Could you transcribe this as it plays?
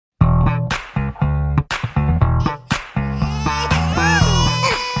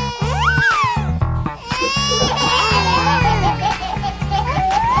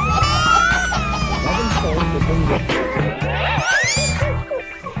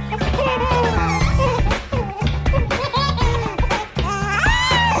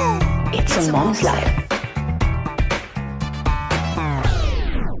Mom's Life.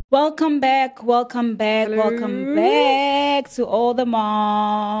 Welcome back Hello. welcome back to all the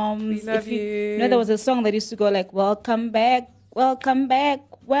moms. We love you. You know, there was a song that used to go like, welcome back. If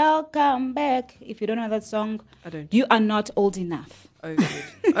you don't know that song, I don't. you are not old enough. Oh, good.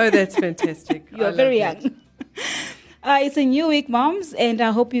 Oh, that's fantastic. You are I very love young. It's a new week, moms, and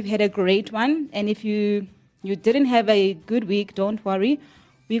I hope you've had a great one. And if you didn't have a good week, don't worry.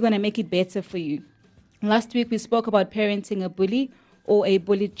 We're going to make it better for you. Last week, we spoke about parenting a bully or a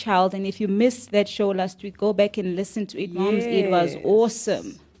bullied child. And if you missed that show last week, go back and listen to it, moms. It was Yes.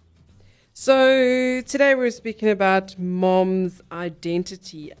 awesome. So today we're speaking about mom's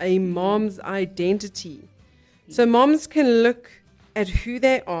identity, a mom's identity. So moms can look at who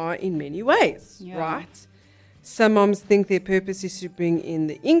they are in many ways, Yeah. right? Some moms think their purpose is to bring in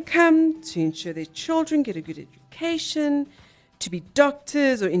the income, to ensure their children get a good education, to be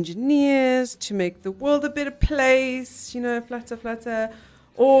doctors or engineers, to make the world a better place, flutter.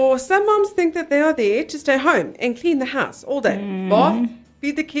 Or some moms think that they are there to stay home and clean the house all day. Bath,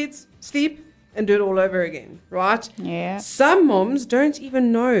 feed the kids, sleep, and do it all over again, right? Yeah. Some moms don't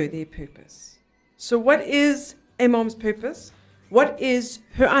even know their purpose. So what is a mom's purpose? What is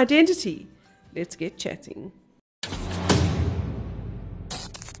her identity? Let's get chatting.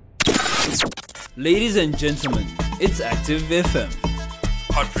 Ladies and gentlemen, it's Active FM.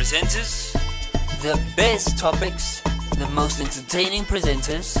 Hot presenters, The best topics, the most entertaining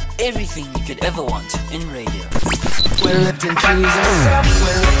presenters, everything you could ever want in radio. We're lifting Jesus up,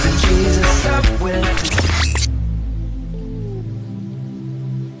 we're lifting Jesus up, we're lifting.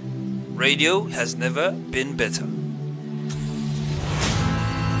 radio has never been better.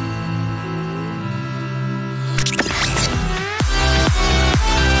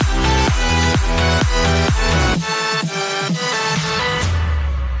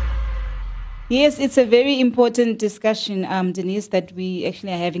 Yes, it's a very important discussion, Denise, that we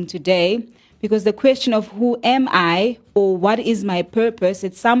actually are having today, because the question of who am I or what is my purpose,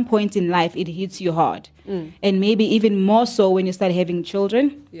 at some point in life, it hits you hard. And maybe even more so when you start having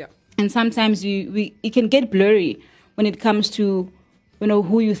children. Yeah. And sometimes it can get blurry when it comes to,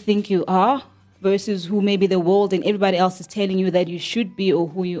 who you think you are versus who maybe the world and everybody else is telling you that you should be or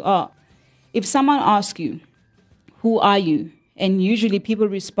who you are. If someone asks you, who are you? And usually people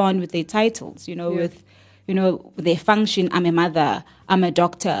respond with their titles, with their function. I'm a mother, I'm a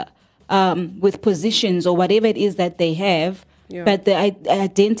doctor, with positions or whatever it is that they have. Yeah. But the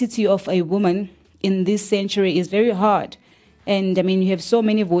identity of a woman in this century is very hard. And I mean, you have so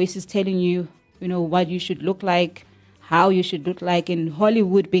many voices telling you, what you should look like, how you should look like, and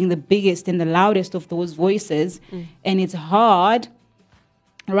Hollywood being the biggest and the loudest of those voices. And it's hard,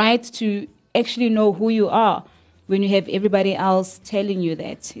 right, to actually know who you are when you have everybody else telling you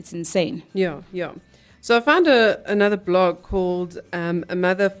that. It's insane. Yeah. So I found another blog called A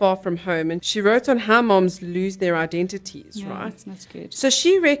Mother Far From Home, and she wrote on how moms lose their identities, right? That's good. So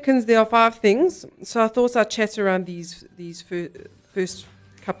she reckons there are 5 things. So I thought I'd chat around these first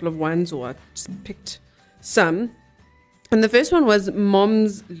couple of ones, or I just picked some. And the first one was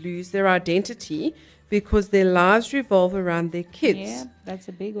moms lose their identity because their lives revolve around their kids. Yeah, that's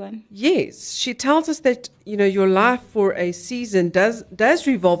a big one. Yes, she tells us that your life for a season does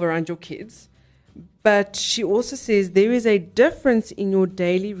revolve around your kids, but she also says there is a difference in your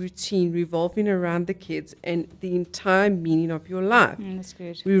daily routine revolving around the kids and the entire meaning of your life That's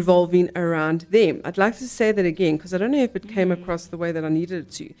good. revolving around them. I'd like to say that again because I don't know if it came across the way that I needed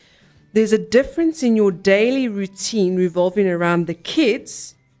it to. There's a difference in your daily routine revolving around the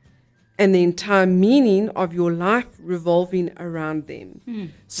kids and the entire meaning of your life revolving around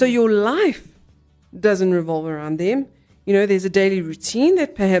them. So your life doesn't revolve around them. There's a daily routine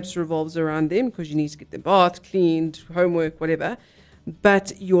that perhaps revolves around them because you need to get the bath cleaned, homework, whatever.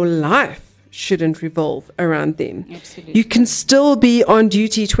 But your life shouldn't revolve around them. Absolutely. You can still be on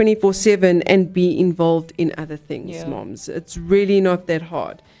duty 24/7 and be involved in other things, Yeah. moms. It's really not that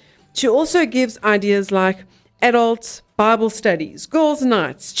hard. She also gives ideas like adult Bible studies, girls'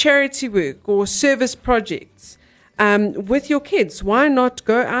 nights, charity work, or service projects with your kids. Why not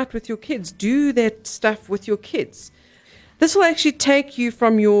go out with your kids? Do that stuff with your kids. This will actually take you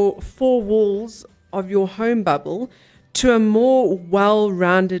from your 4 walls of your home bubble to a more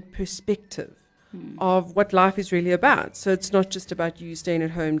well-rounded perspective of what life is really about. So it's not just about you staying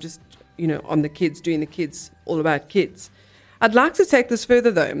at home, just, on the kids, doing the kids, all about kids. I'd like to take this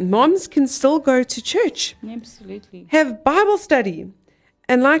further, though. Moms can still go to church, Absolutely. have Bible study,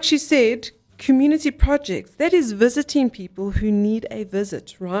 and like she said, community projects. That is visiting people who need a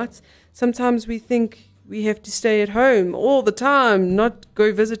visit, right? Sometimes we think We have to stay at home all the time, not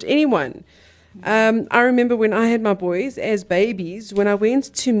go visit anyone. I remember when I had my boys as babies, when I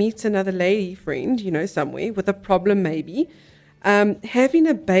went to meet another lady friend, somewhere with a problem maybe, having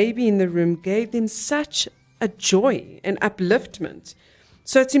a baby in the room gave them such a joy and upliftment.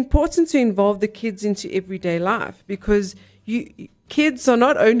 So it's important to involve the kids into everyday life, because kids are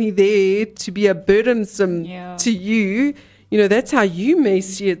not only there to be a burdensome to you, that's how you may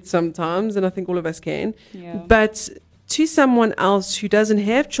see it sometimes, and I think all of us can, but to someone else who doesn't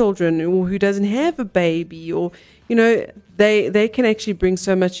have children or who doesn't have a baby, or, they can actually bring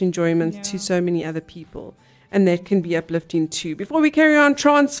so much enjoyment to so many other people. And that can be uplifting too. Before we carry on,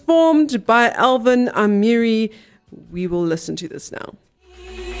 Transformed by Alvin Amiri. We will listen to this now.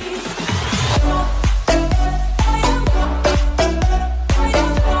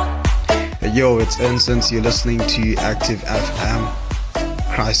 Hey, yo, it's Instant. You're listening to Active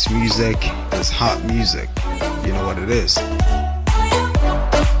FM. Christ music is hot music. You know what it is.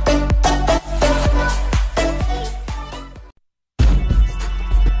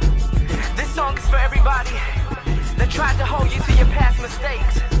 This song is for everybody that tried to hold you to your past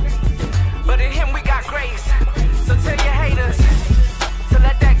mistakes. But in Him we got grace. So tell your haters to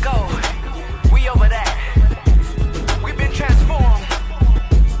let that go. We over that. We've been transformed.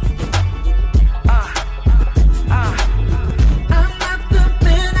 I'm not the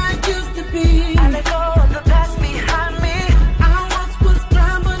man I used to be. I let go of the past behind me. I once was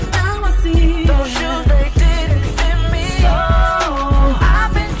blind, but now I see. Those shoes, they didn't fit me. So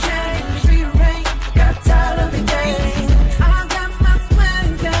I've been changed, rearranged, got tired of the game. I got my swag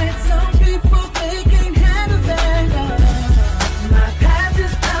back. Some people they can't handle that. My past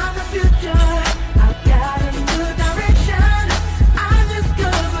is now the future. I've got a new direction. I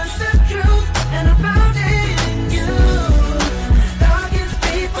discovered the truth and I found it in you. Darkest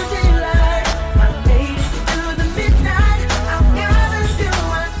people daylight. I made it through the midnight. I've got a new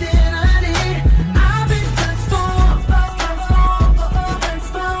identity. I've been transformed, transformed,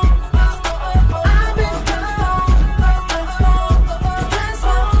 transformed. I've been transformed.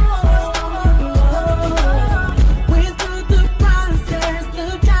 Went through the process, the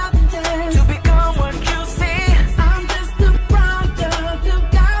job and test. To become what you see. I'm just a product of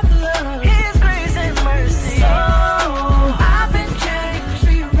God's love. His grace and mercy. So I've been changed,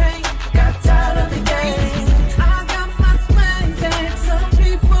 rearranged, got tired of the game. I got my swag back. Some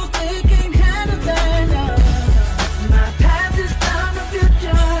people they can't handle that. My past is now the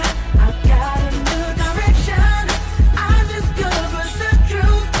future. I've got a new direction. I discovered the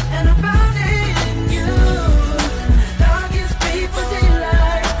truth and I found it in you. Darkest people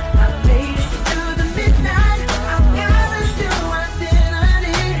daylight. I made it through the midnight. I've got a new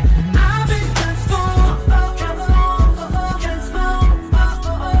identity. I've been transformed, transformed, transformed.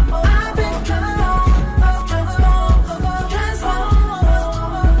 I've been transformed, transformed.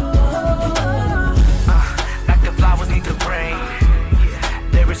 Like the flowers need the rain.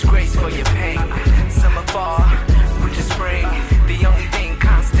 There is grace for your pain. Summer, fall, winter, spring. The only thing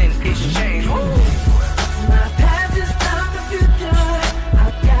constant is change. Woo! My past is now the future.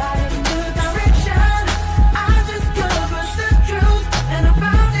 I've got a new direction. I discovered the truth and I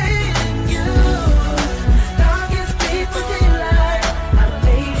found it in you. Darkest people daylight. I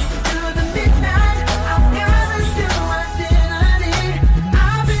made it through the midnight. I've got a new identity.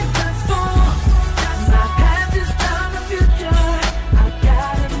 I've been transformed. My past is now the future. I've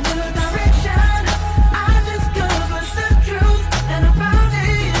got a new direction. I discovered the truth and I found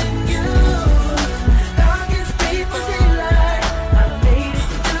it in you. Darkest people daylight. I made it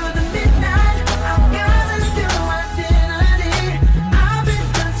through the midnight. I've got a new identity. I've been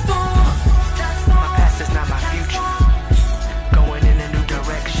transformed, My transformed. past is not my future. Going in a new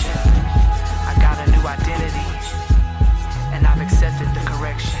direction. I got a new identity. And I've accepted the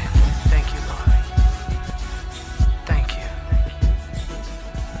correction. Thank you, Lord. Thank you.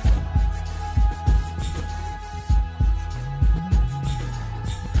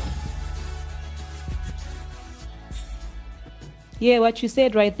 Yeah, what you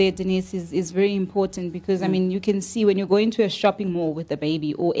said right there, Denise, is very important because, I mean, you can see when you're going to a shopping mall with a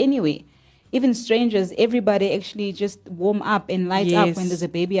baby or anywhere, even strangers, everybody actually just warm up and light up Yes. when there's a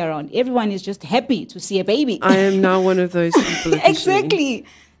baby around. Everyone is just happy to see a baby. I am now one of those people. officially. Exactly.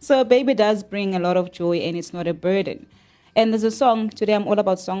 So a baby does bring a lot of joy and it's not a burden. And there's a song, today I'm all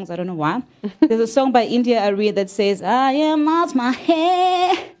about songs, I don't know why. There's a song by India Arie that says, I am not my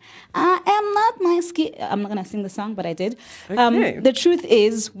hair, I am not my skin. I'm not going to sing the song, but I did. Okay. The truth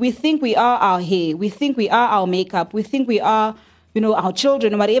is, we think we are our hair, we think we are our makeup, we think we are, our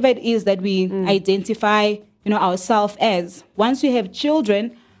children, whatever it is that we identify, ourselves as. Once you have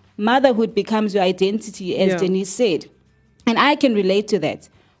children, motherhood becomes your identity, as Yeah. Denise said. And I can relate to that.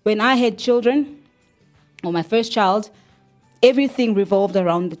 When I had children, or my first child, everything revolved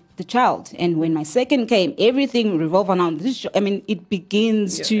around the child. And when my second came, everything revolved around this. I mean, it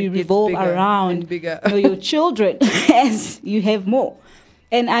begins Yeah, to it gets revolve bigger and around bigger. your children as you have more.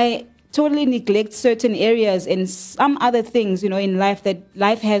 And I totally neglect certain areas and some other things, in life that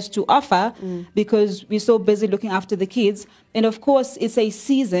life has to offer because we're so busy looking after the kids. And of course, it's a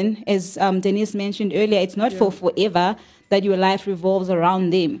season, as Denise mentioned earlier. It's not for forever that your life revolves around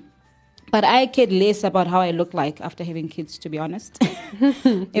them. But I cared less about how I look like after having kids, to be honest.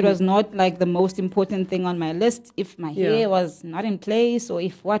 It was not like the most important thing on my list. If my hair was not in place or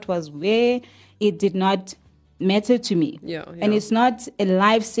if what was where, it did not matter to me. And it's not a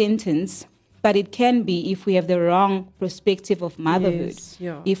life sentence, but it can be if we have the wrong perspective of motherhood. Yes,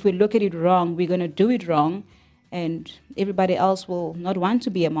 yeah. If we look at it wrong, we're going to do it wrong. And everybody else will not want to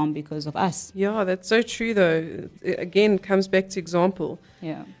be a mom because of us. Yeah, that's so true, though. It, again, comes back to example.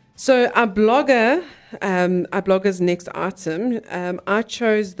 Yeah. So our blogger's next item, I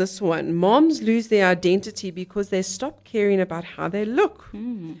chose this one. Moms lose their identity because they stop caring about how they look.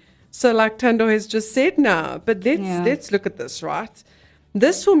 So like Tando has just said now, but let's look at this, right?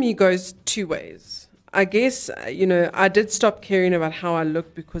 This for me goes two ways. I guess, I did stop caring about how I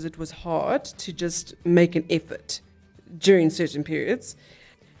looked because it was hard to just make an effort during certain periods.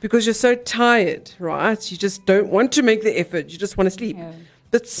 Because you're so tired, right? You just don't want to make the effort. You just want to sleep. Yeah.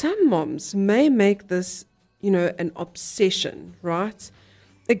 But some moms may make this, an obsession, right?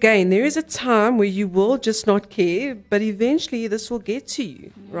 Again, there is a time where you will just not care, but eventually this will get to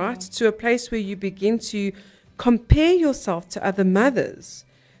you, right? To a place where you begin to compare yourself to other mothers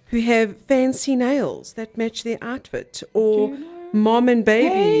who have fancy nails that match their outfit, or mom and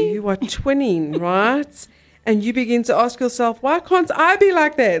baby who are twinning, right? And you begin to ask yourself, why can't I be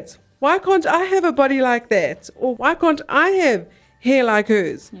like that? Why can't I have a body like that? Or why can't I have hair like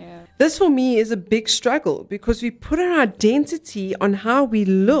hers? Yeah. This for me is a big struggle because we put our identity on how we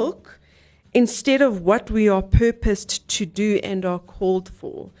look instead of what we are purposed to do and are called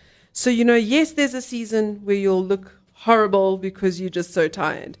for. So, yes, there's a season where you'll look horrible because you're just so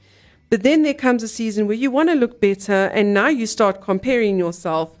tired. But then there comes a season where you want to look better, and now you start comparing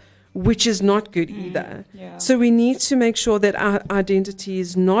yourself, which is not good either. yeah. So we need to make sure that our identity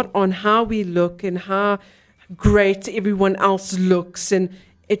is not on how we look and how great everyone else looks, and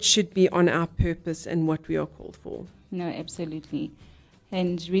it should be on our purpose and what we are called for. No, absolutely.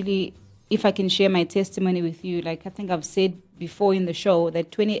 And really, if I can share my testimony with you, like I think I've said before in the show,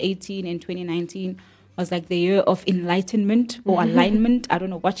 that 2018 and 2019 was like the year of enlightenment or alignment. I don't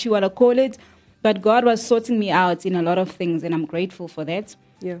know what you want to call it, but God was sorting me out in a lot of things, and I'm grateful for that.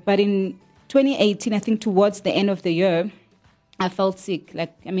 Yeah. But in 2018, I think towards the end of the year, I felt sick.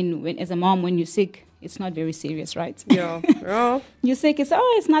 Like, as a mom, when you're sick, it's not very serious, right? Yeah. You're sick,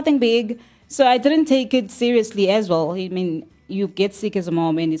 it's nothing big. So I didn't take it seriously as well. You get sick as a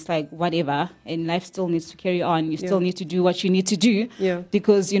mom and it's like whatever, and life still needs to carry on. You still need to do what you need to do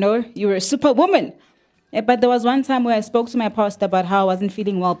because, you're a superwoman. But there was one time where I spoke to my pastor about how I wasn't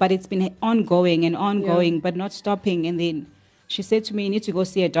feeling well, but it's been ongoing, but not stopping. And then she said to me, you need to go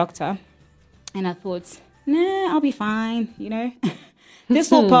see a doctor. And I thought, nah, I'll be fine,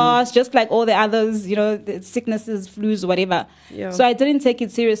 This will pass, just like all the others, the sicknesses, flus, whatever. Yeah. So I didn't take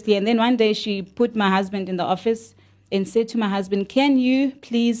it seriously. And then one day she put my husband in the office and said to my husband, can you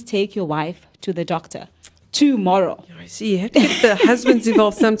please take your wife to the doctor tomorrow? I see. You have to get the husbands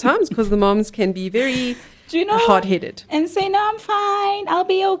involved sometimes because the moms can be very hard-headed. And say, no, I'm fine. I'll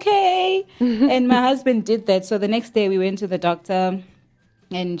be okay. And my husband did that. So the next day we went to the doctor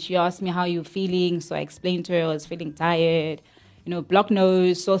and she asked me, how you feeling? So I explained to her I was feeling tired, blocked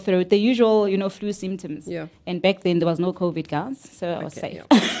nose, sore throat, the usual, flu symptoms. Yeah. And back then there was no COVID, guys. So I was safe.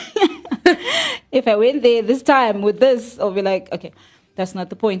 Yeah. If I went there this time with this, I'll be like, okay, that's not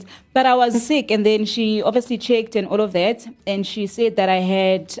the point. But I was sick, and then she obviously checked and all of that, and she said that I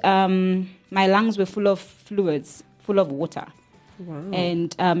had, my lungs were full of fluids, full of water. Wow.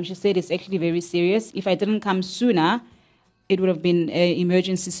 And she said it's actually very serious. If I didn't come sooner, it would have been an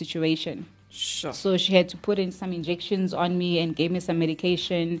emergency situation. Sure. So she had to put in some injections on me and gave me some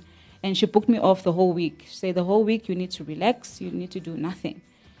medication, and she booked me off the whole week. She said the whole week you need to relax, you need to do nothing.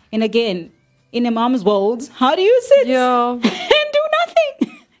 And again, in a mom's world, how do you sit and do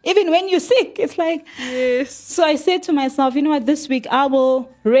nothing? Even when you're sick, it's like... Yes. So I said to myself, you know what, this week I will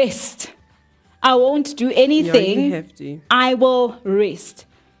rest. I won't do anything. Yeah, you have to. I will rest.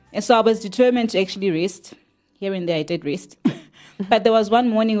 And so I was determined to actually rest. Here and there I did rest. But there was one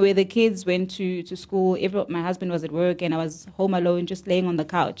morning where the kids went to school. My husband was at work, and I was home alone, just laying on the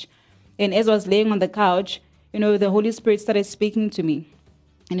couch. And as I was laying on the couch, the Holy Spirit started speaking to me.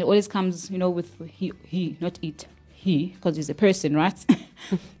 And it always comes, with he, not it, he, because he's a person, right?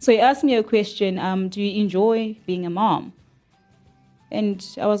 So he asked me a question, do you enjoy being a mom? And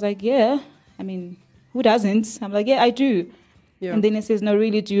I was like, yeah. I mean, who doesn't? I'm like, yeah, I do. Yeah. And then he says, no,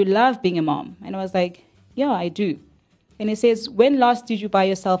 really, do you love being a mom? And I was like, yeah, I do. And he says, when last did you buy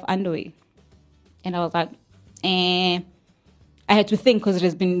yourself underwear? And I was like, I had to think because it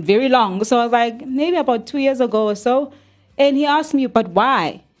has been very long. So I was like, maybe about 2 years ago or so. And he asked me, but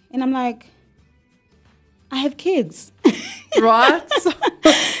why? And I'm like, I have kids. Right?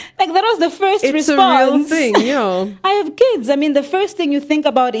 Like, that was the first It's response. a real thing, yeah. I have kids. I mean, the first thing you think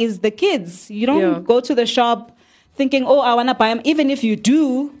about is the kids. You don't Yeah. go to the shop thinking, oh, I want to buy them. Even if you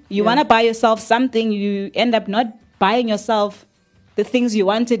do, you want to buy yourself something, you end up not buying yourself the things you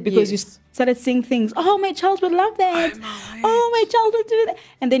wanted because you Yes. started seeing things. Oh, my child would love that. Oh, my child would do that.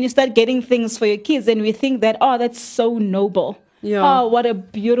 And then you start getting things for your kids, and we think that, oh, that's so noble. Yeah. Oh, what a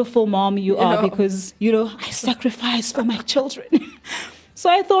beautiful mom you are, Yeah. because, I sacrifice for my children. So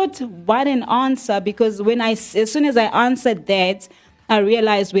I thought, what an answer, because as soon as I answered that, I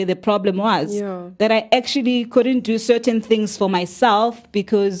realized where the problem was. Yeah. That I actually couldn't do certain things for myself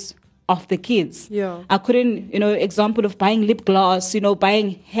because of the kids. Yeah. I couldn't, example of buying lip gloss,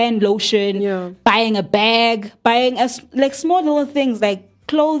 buying hand lotion, Yeah. buying a bag, buying like small little things like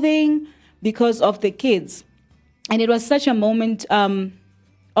clothing because of the kids. And it was such a moment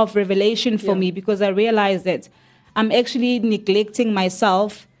of revelation for me, because I realized that I'm actually neglecting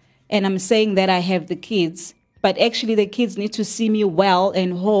myself, and I'm saying that I have the kids, but actually the kids need to see me well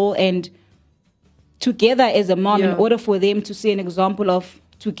and whole and together as a mom in order for them to see an example of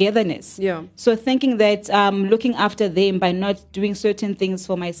togetherness. Yeah. So thinking that looking after them by not doing certain things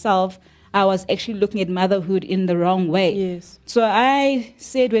for myself, I was actually looking at motherhood in the wrong way. Yes. So I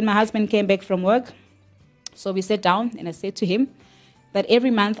said, when my husband came back from work, so we sat down and I said to him that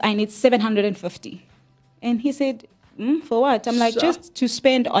every month I need 750. And he said, for what? I'm like, just to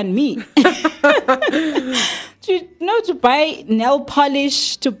spend on me. To buy nail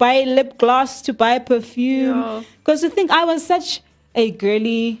polish, to buy lip gloss, to buy perfume. Because I think I was such a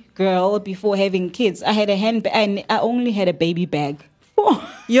girly girl before having kids. I had a handbag, and I only had a baby bag.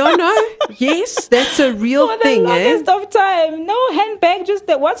 Yeah, no. Yes, that's a real For the thing, eh? longest of time. No handbag, just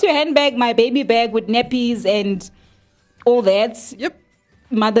what's your handbag? My baby bag with nappies and all that. Yep.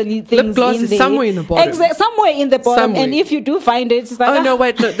 Motherly things. gloss in is there. somewhere in the bottom. Somewhere in the bottom. Somewhere. And if you do find it, it's like, Oh, no,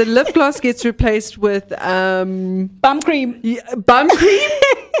 wait. No, the lip gloss gets replaced with bum cream. bum cream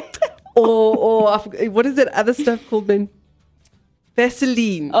or I forgot, what is that other stuff called then?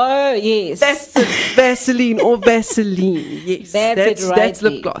 Vaseline. Oh, yes. That's it. Vaseline or Vaseline. Yes. That's it right That's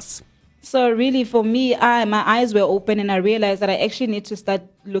lip there. gloss. So really, for me, my eyes were open, and I realized that I actually need to start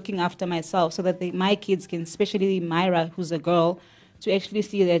looking after myself so that my kids can, especially Myra, who's a girl, to actually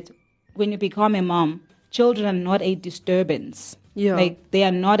see that when you become a mom, children are not a disturbance. Yeah. Like, they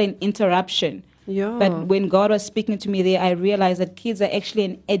are not an interruption. Yeah. But when God was speaking to me there, I realized that kids are actually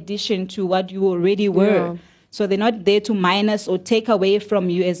an addition to what you already were. Yeah. So they're not there to minus or take away from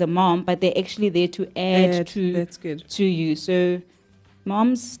you as a mom, but they're actually there to add to That's good. to you. So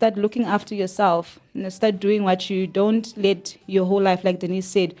moms, start looking after yourself. Start doing what you don't let your whole life, like Denise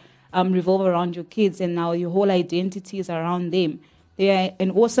said, revolve around your kids, and now your whole identity is around them. They are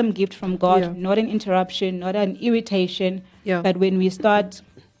an awesome gift from God, not an interruption, not an irritation. Yeah. But when we start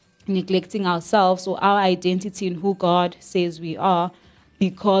neglecting ourselves or our identity in who God says we are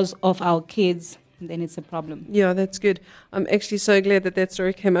because of our kids, then it's a problem. Yeah, that's good. I'm actually so glad that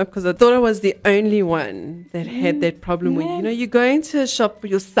story came up, because I thought I was the only one that had that problem where, you go into a shop for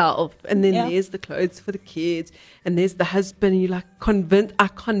yourself, and then there's the clothes for the kids, and there's the husband, and you're like, I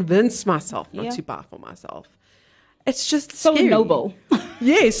convinced myself not to buy for myself. It's just So scary. noble.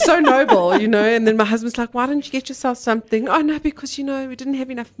 Yes, so noble, and then my husband's like, why don't you get yourself something? Oh, no, because, we didn't have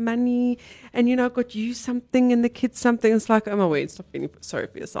enough money, and, I got you something and the kids something. It's like, oh, my word, stop feeling sorry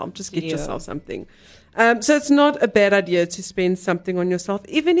for yourself. Just get yourself something. So it's not a bad idea to spend something on yourself,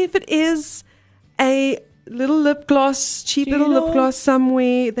 even if it is a little lip gloss, cheap little lip gloss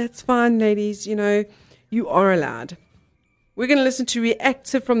somewhere. That's fine, ladies. You are allowed. We're going to listen to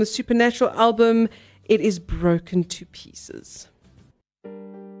Reactive from the Supernatural album. It is Broken to Pieces.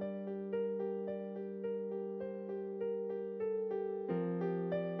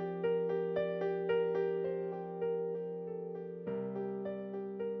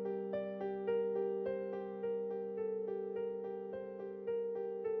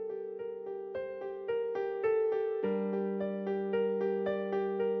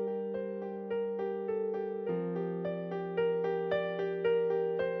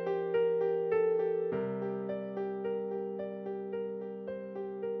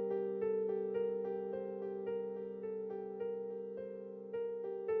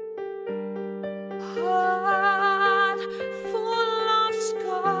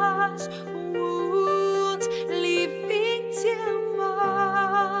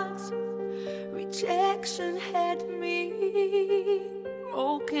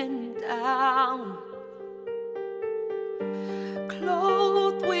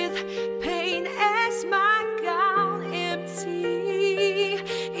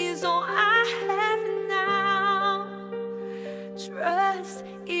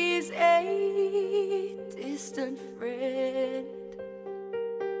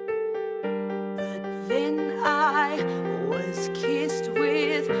 then I was kissed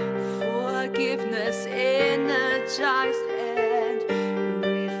with forgiveness, energized and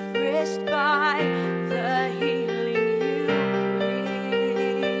refreshed by the healing you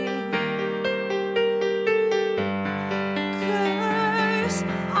bring. Curse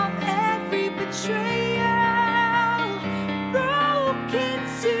of every betrayal, broken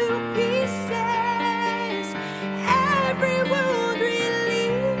to pieces, every wound released.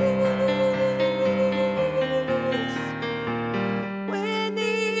 When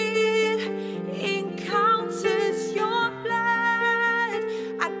it encounters your blood,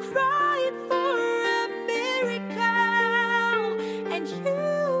 I cried for a miracle, and you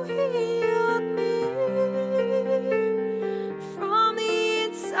healed me from the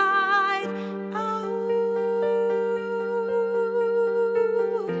inside out.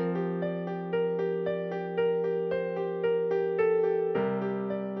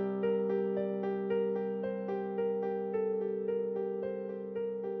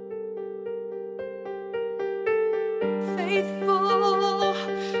 Faithful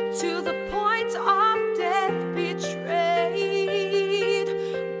to the point of death, betrayed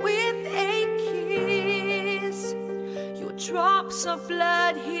with a kiss, your drops of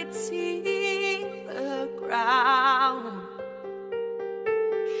blood hitting the ground.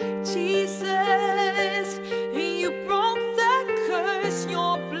 Jesus, you broke the curse,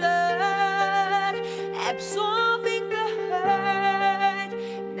 your blood absorbing the hurt.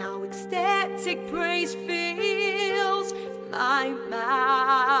 Now ecstatic praise fills my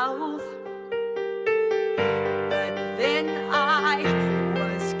mouth. But then I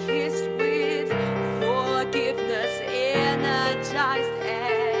was kissed with forgiveness, energized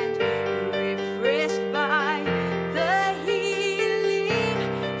and refreshed by the healing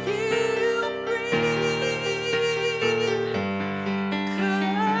you bring.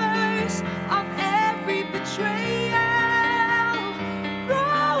 Curse of every betrayal,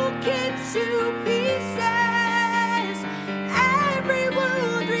 broken to pieces, every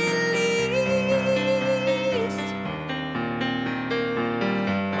wound released.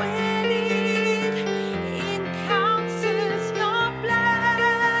 When it encounters your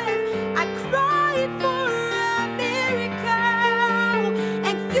blood, I cried for a miracle,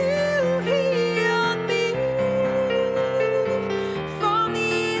 and you healed me from the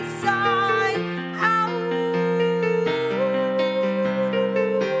inside out.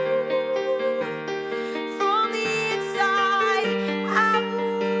 From the inside out.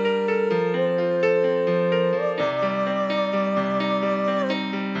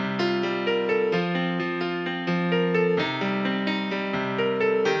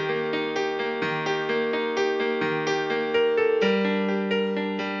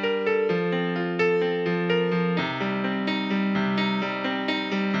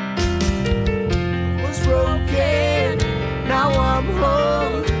 Was broken, now I'm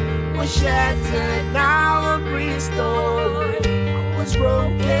whole. Was shattered, now I'm restored. I was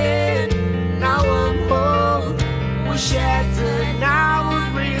broken, now I'm whole. Was shattered, now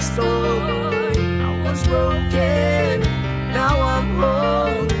I'm restored. I was broken, now I'm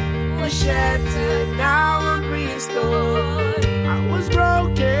whole. Was shattered, now I'm restored. I was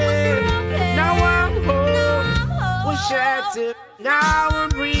broken, now I'm whole. Was shattered, now I'm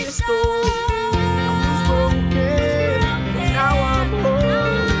restored. I was broken, now I'm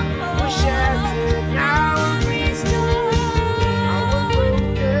whole. Was shattered, now I'm restored. I was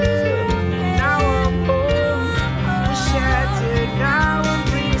broken, now I'm whole. Was shattered, now I'm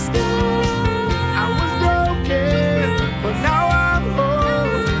restored. I was broken, but now I'm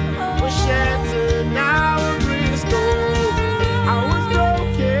whole. Was shattered, now I'm restored. I was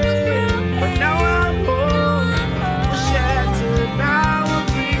broken, but now I'm whole. Was shattered, now I'm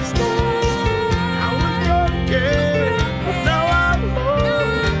restored. I was broken, but now I'm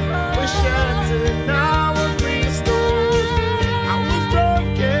whole. Was shattered, now I'm restored. I was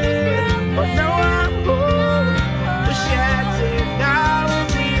broken, but now I'm whole. Was shattered, now I'm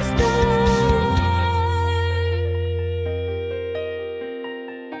restored.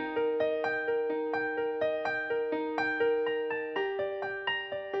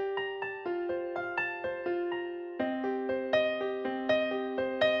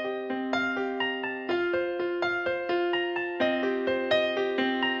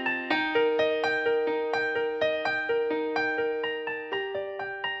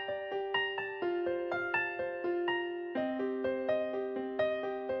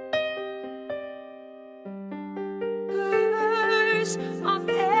 Curse of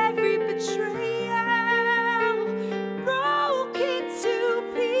every betrayal, broken to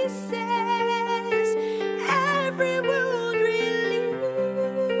pieces, every wound released.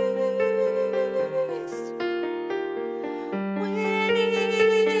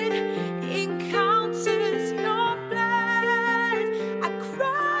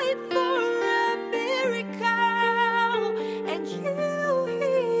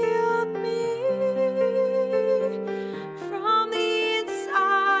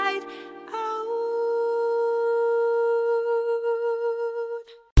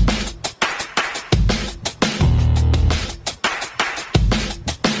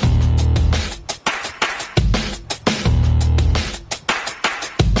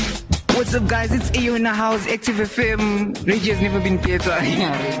 What's up, guys? It's AO in the house. Active FM. Radio has never been better.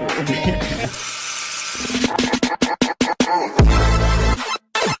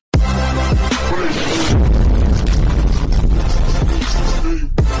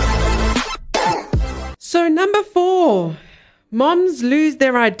 So, number 4, moms lose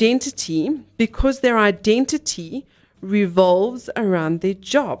their identity because their identity revolves around their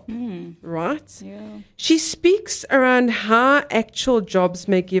job, right? Yeah. She speaks around how actual jobs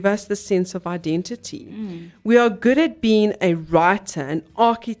may give us the sense of identity. We are good at being a writer, an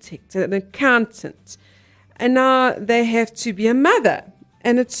architect, an accountant, and now they have to be a mother,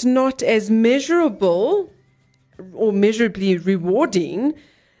 and it's not as measurable or measurably rewarding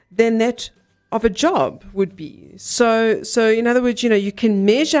than that of a job would be. So in other words, you can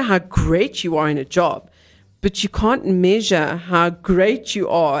measure how great you are in a job, but you can't measure how great you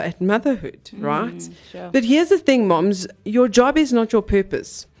are at motherhood, right? Sure. But here's the thing, moms, your job is not your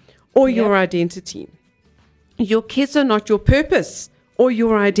purpose or your identity. Your kids are not your purpose or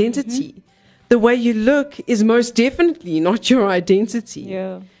your identity. The way you look is most definitely not your identity.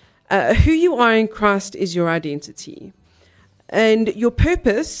 Yeah. Who you are in Christ is your identity. And your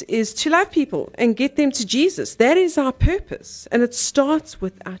purpose is to love people and get them to Jesus. That is our purpose. And it starts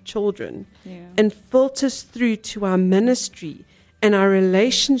with our children and filters through to our ministry and our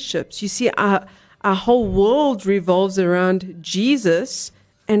relationships. You see, our whole world revolves around Jesus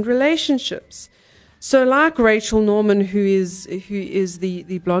and relationships. So like Rachel Norman, who is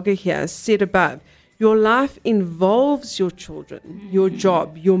the blogger here, said above, your life involves your children, your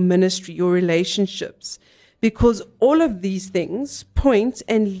job, your ministry, your relationships. Because all of these things point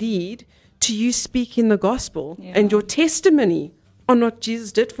and lead to you speaking the gospel and your testimony on what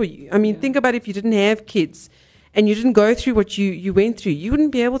Jesus did for you. I mean, think about if you didn't have kids and you didn't go through what you went through, you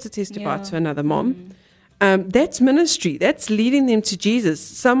wouldn't be able to testify to another mom. That's ministry. That's leading them to Jesus.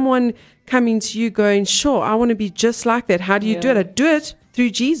 Someone coming to you going, sure, I want to be just like that. How do you do it? I do it through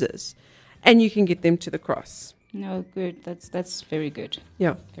Jesus. And you can get them to the cross. No, good. That's very good.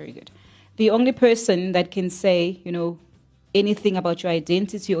 Yeah. Very good. The only person that can say, anything about your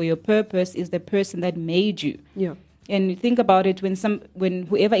identity or your purpose is the person that made you. Yeah. And you think about it, when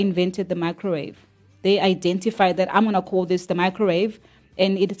whoever invented the microwave, they identified that I'm going to call this the microwave,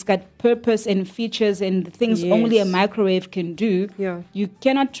 and it's got purpose and features and things only a microwave can do. Yeah. You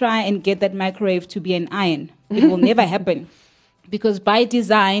cannot try and get that microwave to be an iron. It will never happen. Because by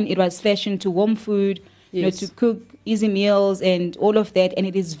design, it was fashioned to warm food, to cook easy meals and all of that, and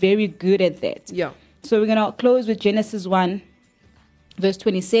it is very good at that. Yeah. So we're going to close with Genesis 1, verse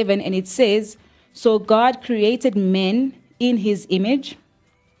 27, and it says, so God created men in his image.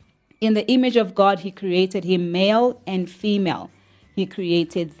 In the image of God, he created him, male and female. He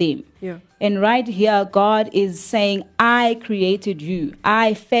created them. Yeah. And right here, God is saying, I created you.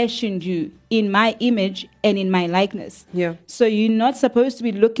 I fashioned you in my image and in my likeness. Yeah. So you're not supposed to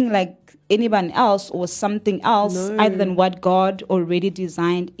be looking like anyone else or something else other than what God already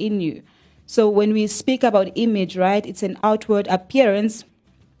designed in you. So when we speak about image, right, it's an outward appearance,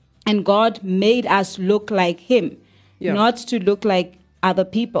 and God made us look like him, not to look like other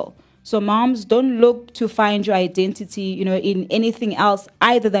people. So moms, don't look to find your identity, in anything else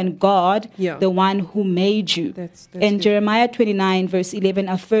other than God, the one who made you. That's and good. Jeremiah 29 verse 11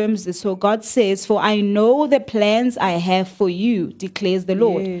 affirms this. So God says, for I know the plans I have for you, declares the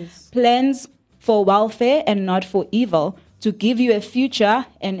Lord. Yes. Plans for welfare and not for evil, to give you a future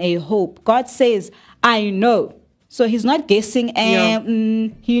and a hope. God says, I know. So he's not guessing,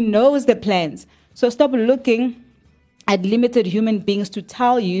 and he knows the plans. So stop looking at limited human beings to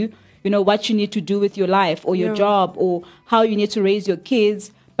tell you, what you need to do with your life or your job or how you need to raise your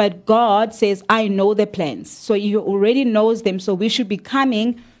kids. But God says, I know the plans. So he already knows them. So we should be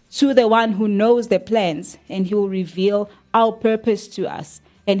coming to the one who knows the plans, and he will reveal our purpose to us,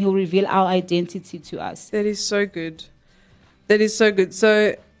 and he'll reveal our identity to us. That is so good. That is so good.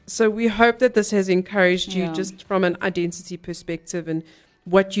 So we hope that this has encouraged you just from an identity perspective and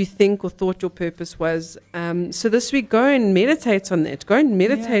what you think or thought your purpose was. So this week, go and meditate on that. Go and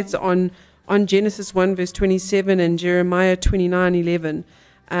meditate on Genesis 1 verse 27 and Jeremiah 29:11,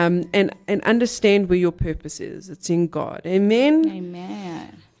 and understand where your purpose is. It's in God. Amen.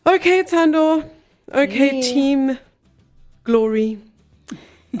 Amen. Okay, Tando. Okay, team Glory.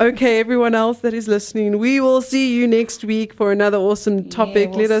 Okay, everyone else that is listening, we will see you next week for another awesome topic.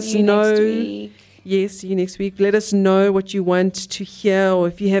 We'll Let us see you know. next week. Yes, see you next week. Let us know what you want to hear, or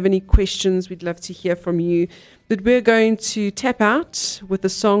if you have any questions, we'd love to hear from you. But we're going to tap out with a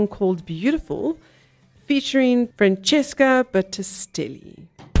song called Beautiful, featuring Francesca Battistelli.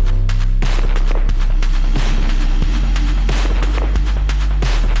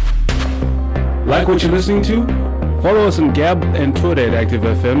 Like what you're listening to? Follow us on Gab and Twitter at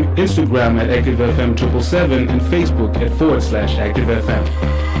ActiveFM, Instagram at ActiveFM777, and Facebook at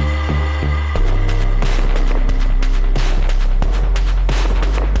 /ActiveFM.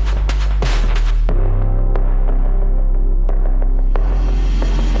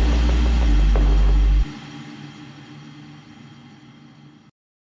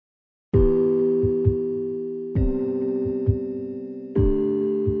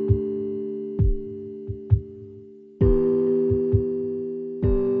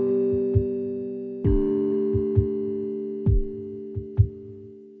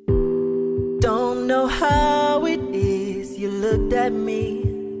 Don't know how it is you looked at me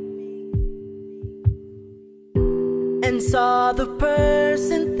and saw the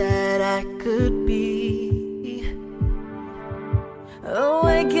person that I could be.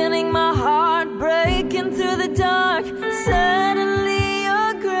 Awakening my heart, breaking through the dark. Suddenly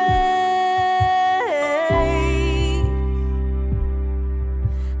you're gray,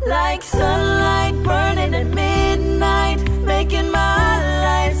 like sunlight burning at midnight, making my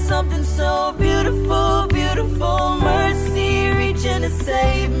life something so beautiful, beautiful. Mercy reaching to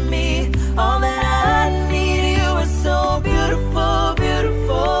save me. All that I need, you are so beautiful,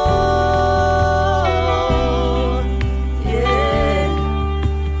 beautiful. Yeah.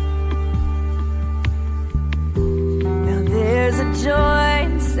 Now there's a joy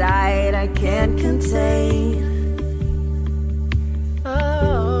inside I can't contain.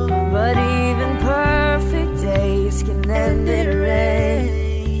 Oh, but even perfect days can end in rain.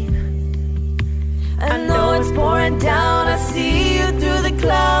 I know it's pouring down, I see you through the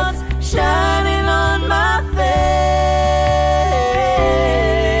clouds, shining on my face.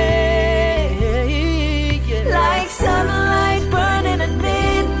 Like sunlight burning at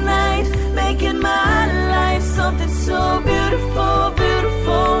midnight, making my life something so beautiful,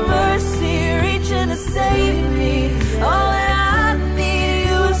 beautiful. Mercy reaching to save me. All that I need,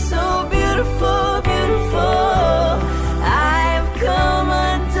 you are so beautiful, beautiful. I've come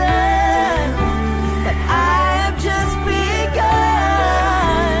undone, but I have just begun,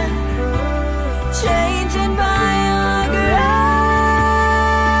 changing by your grace.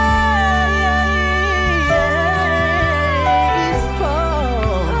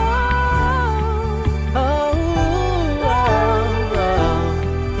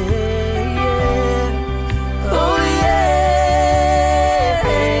 Oh, yeah.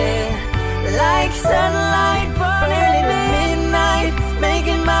 Like sunlight burning at midnight,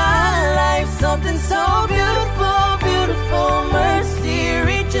 making my life something so beautiful, beautiful. Mercy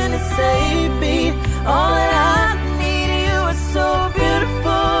reaching to save me. All that